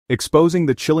exposing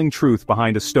the chilling truth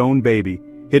behind a stone baby,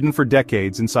 hidden for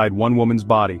decades inside one woman's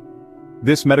body.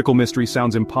 This medical mystery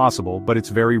sounds impossible, but it's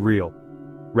very real.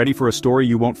 Ready for a story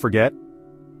you won't forget?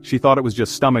 She thought it was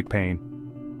just stomach pain.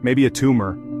 Maybe a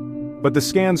tumor. But the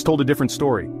scans told a different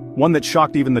story, one that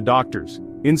shocked even the doctors.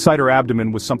 Inside her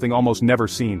abdomen was something almost never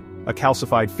seen, a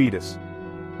calcified fetus.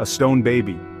 A stone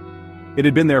baby. It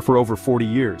had been there for over 40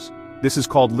 years. This is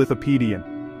called lithopedion.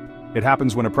 It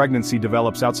happens when a pregnancy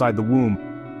develops outside the womb.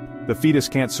 The fetus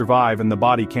can't survive and the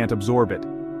body can't absorb it.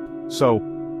 So,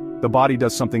 the body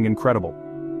does something incredible.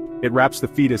 It wraps the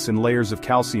fetus in layers of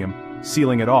calcium,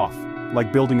 sealing it off,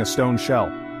 like building a stone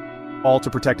shell. All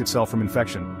to protect itself from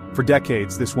infection. For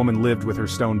decades, this woman lived with her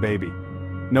stone baby.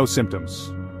 No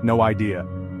symptoms, no idea.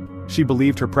 She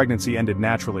believed her pregnancy ended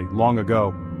naturally, long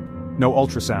ago. No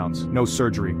ultrasounds, no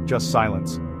surgery, just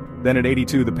silence. Then at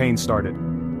 82 the pain started.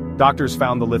 Doctors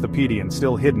found the lithopedion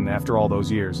still hidden after all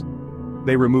those years.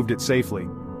 They removed it safely,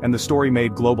 and the story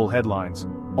made global headlines.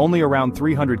 Only around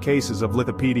 300 cases of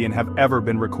lithopedion have ever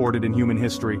been recorded in human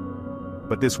history.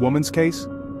 But this woman's case?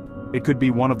 It could be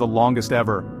one of the longest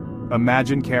ever.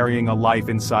 Imagine carrying a life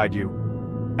inside you,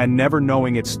 and never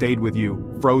knowing it stayed with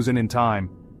you, frozen in time.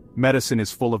 Medicine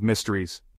is full of mysteries.